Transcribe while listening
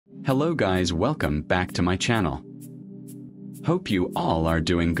Hello guys, welcome back to my channel. Hope you all are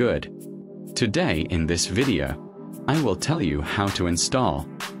doing good. Today in this video, I will tell you how to install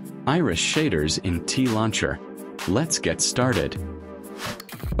iris shaders in Tlauncher. Let's get started.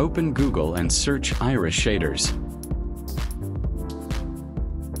 Open Google and search iris shaders.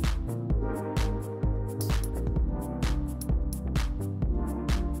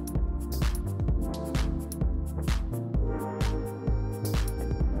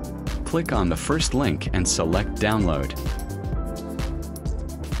 Click on the first link and select Download.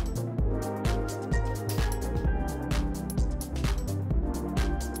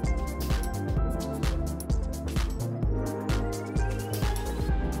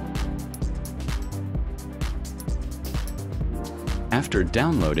 After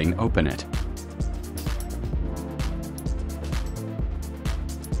downloading, open it.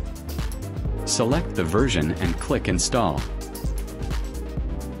 Select the version and click Install.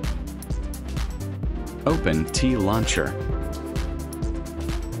 Open Tlauncher.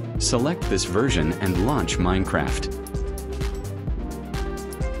 Select this version and launch Minecraft.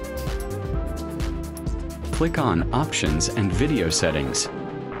 Click on Options and Video Settings.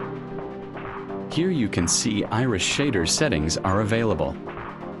 Here you can see iris shader settings are available.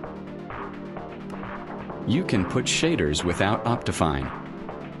 You can put shaders without Optifine.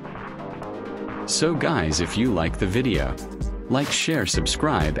 So guys, if you like the video, like, share,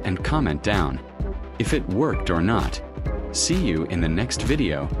 subscribe and comment down if it worked or not. See you in the next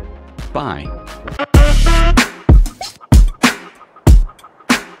video. Bye.